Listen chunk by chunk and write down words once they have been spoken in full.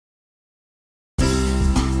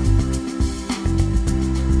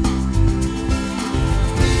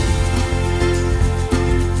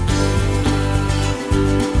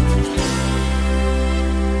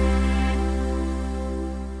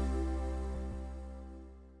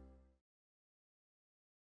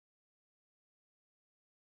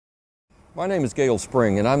My name is Gale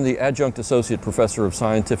Spring, and I'm the Adjunct Associate Professor of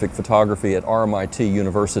Scientific Photography at RMIT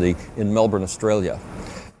University in Melbourne, Australia.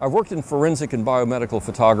 I've worked in forensic and biomedical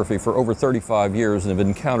photography for over 35 years and have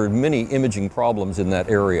encountered many imaging problems in that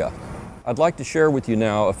area. I'd like to share with you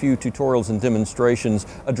now a few tutorials and demonstrations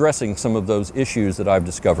addressing some of those issues that I've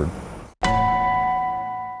discovered.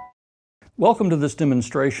 Welcome to this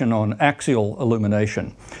demonstration on axial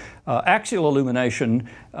illumination. Axial illumination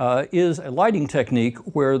is a lighting technique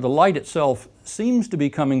where the light itself seems to be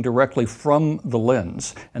coming directly from the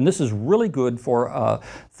lens. And this is really good for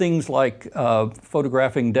things like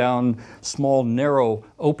photographing down small narrow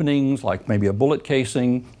openings, like maybe a bullet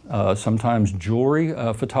casing, sometimes jewelry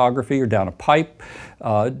photography, or down a pipe,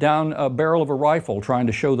 down a barrel of a rifle, trying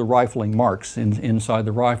to show the rifling marks inside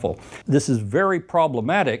the rifle. This is very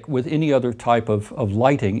problematic with any other type of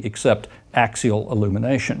lighting except axial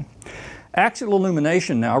illumination. Axial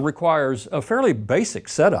illumination now requires a fairly basic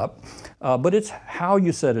setup, but it's how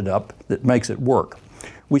you set it up that makes it work.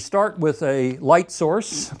 We start with a light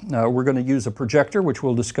source. We're going to use a projector, which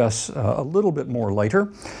we'll discuss a little bit more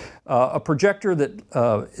later. A projector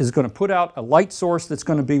that is going to put out a light source that's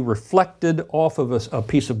going to be reflected off of a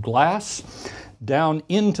piece of glass down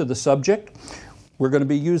into the subject. We're going to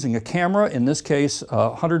be using a camera, in this case a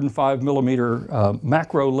 105 millimeter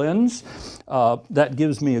macro lens. That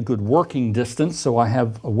gives me a good working distance, so I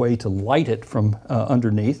have a way to light it from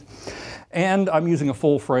underneath. And I'm using a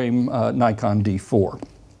full frame Nikon D4.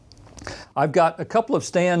 I've got a couple of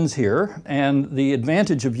stands here, and the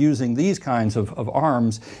advantage of using these kinds of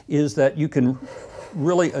arms is that you can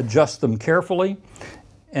really adjust them carefully,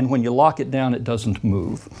 and when you lock it down, it doesn't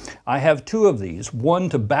move. I have two of these, one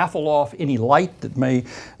to baffle off any light that may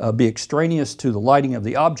be extraneous to the lighting of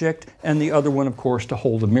the object, and the other one, of course, to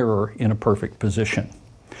hold the mirror in a perfect position.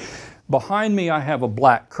 Behind me, I have a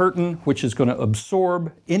black curtain, which is going to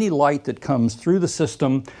absorb any light that comes through the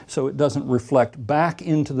system so it doesn't reflect back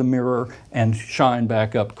into the mirror and shine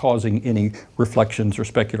back up, causing any reflections or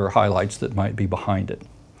specular highlights that might be behind it.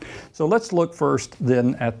 So let's look first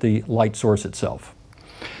then at the light source itself.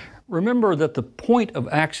 Remember that the point of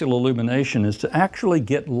axial illumination is to actually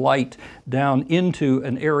get light down into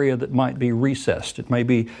an area that might be recessed. It may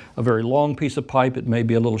be a very long piece of pipe, it may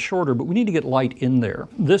be a little shorter, but we need to get light in there.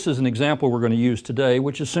 This is an example we're going to use today,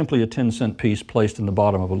 which is simply a 10-cent piece placed in the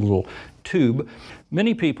bottom of a little tube.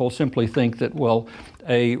 Many people simply think that, well,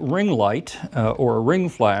 a ring light or a ring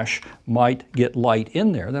flash might get light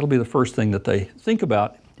in there. That'll be the first thing that they think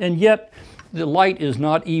about, and yet the light is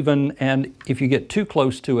not even, and if you get too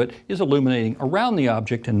close to it, is illuminating around the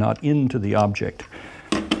object and not into the object.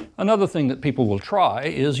 Another thing that people will try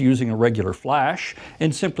is using a regular flash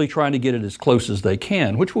and simply trying to get it as close as they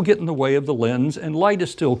can, which will get in the way of the lens, and light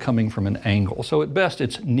is still coming from an angle. So at best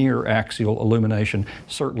it's near axial illumination,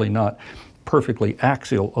 certainly not perfectly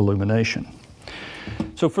axial illumination.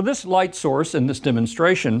 So for this light source in this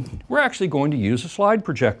demonstration, we're actually going to use a slide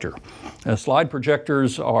projector. Slide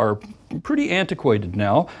projectors are pretty antiquated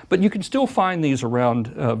now, but you can still find these around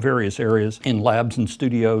various areas in labs and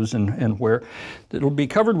studios and where it'll be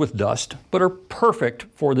covered with dust, but are perfect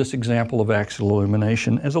for this example of axial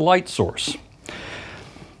illumination as a light source.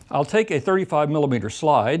 I'll take a 35 millimeter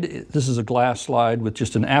slide. This is a glass slide with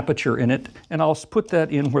just an aperture in it, and I'll put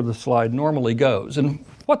that in where the slide normally goes. And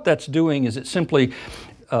what that's doing is it's simply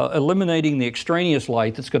eliminating the extraneous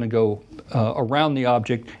light that's going to go around the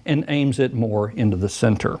object and aims it more into the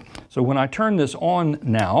center. So when I turn this on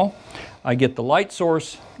now, I get the light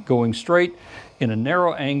source going straight in a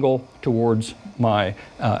narrow angle towards my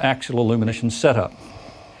axial illumination setup.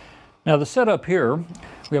 Now the setup here,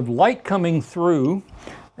 we have light coming through,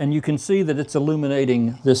 and you can see that it's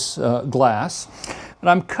illuminating this glass. And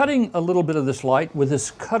I'm cutting a little bit of this light with this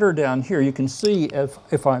cutter down here. You can see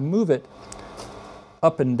if I move it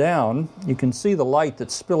up and down, you can see the light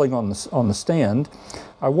that's spilling on the stand.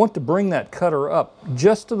 I want to bring that cutter up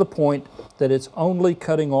just to the point that it's only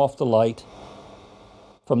cutting off the light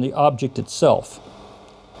from the object itself.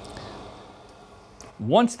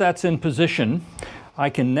 Once that's in position, I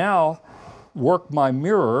can now work my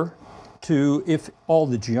mirror to, if all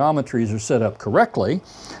the geometries are set up correctly,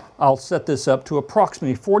 I'll set this up to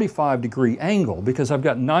approximately 45-degree angle because I've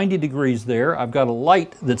got 90 degrees there. I've got a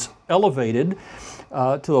light that's elevated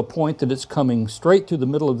to a point that it's coming straight through the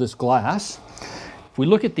middle of this glass. If we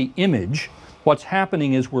look at the image, what's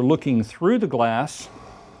happening is we're looking through the glass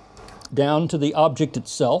down to the object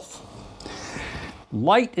itself.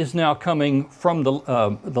 Light is now coming from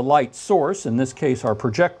the light source, in this case our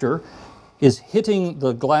projector, is hitting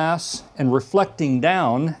the glass and reflecting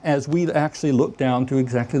down as we actually look down to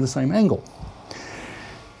exactly the same angle.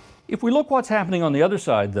 If we look what's happening on the other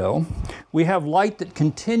side though, We have light that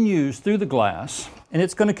continues through the glass, and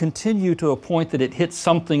it's going to continue to a point that it hits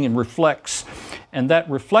something and reflects, and that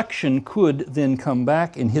reflection could then come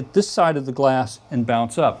back and hit this side of the glass and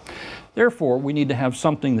bounce up. Therefore, we need to have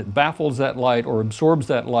something that baffles that light or absorbs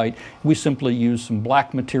that light. We simply use some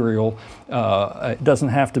black material. It doesn't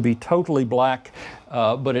have to be totally black,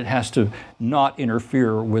 but it has to not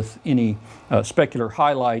interfere with any specular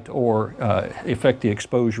highlight or affect the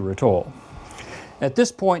exposure at all. At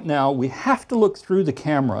this point now, we have to look through the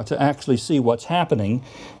camera to actually see what's happening,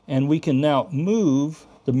 and we can now move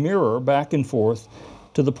the mirror back and forth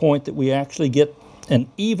to the point that we actually get an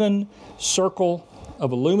even circle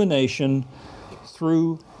of illumination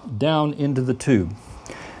through down into the tube.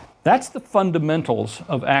 That's the fundamentals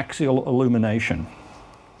of axial illumination.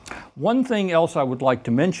 One thing else I would like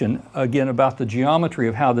to mention, again about the geometry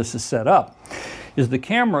of how this is set up, is the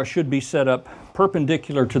camera should be set up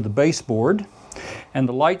perpendicular to the baseboard, and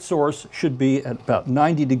the light source should be at about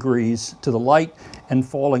 90 degrees to the light and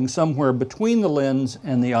falling somewhere between the lens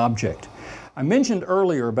and the object. I mentioned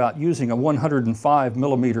earlier about using a 105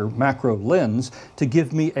 millimeter macro lens to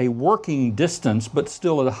give me a working distance, but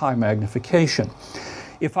still at a high magnification.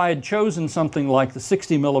 If I had chosen something like the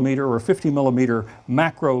 60 millimeter or 50 millimeter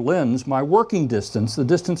macro lens, my working distance, the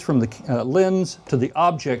distance from the lens to the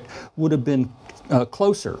object, would have been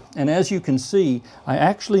closer. And as you can see, I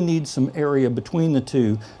actually need some area between the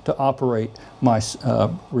two to operate my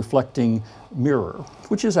reflecting mirror,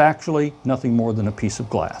 which is actually nothing more than a piece of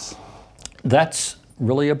glass. That's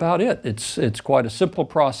really about it. It's quite a simple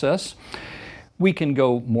process. We can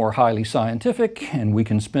go more highly scientific, and we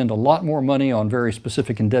can spend a lot more money on very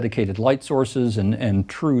specific and dedicated light sources and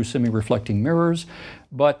true semi-reflecting mirrors.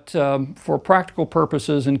 But for practical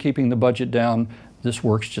purposes and keeping the budget down, this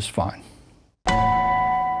works just fine.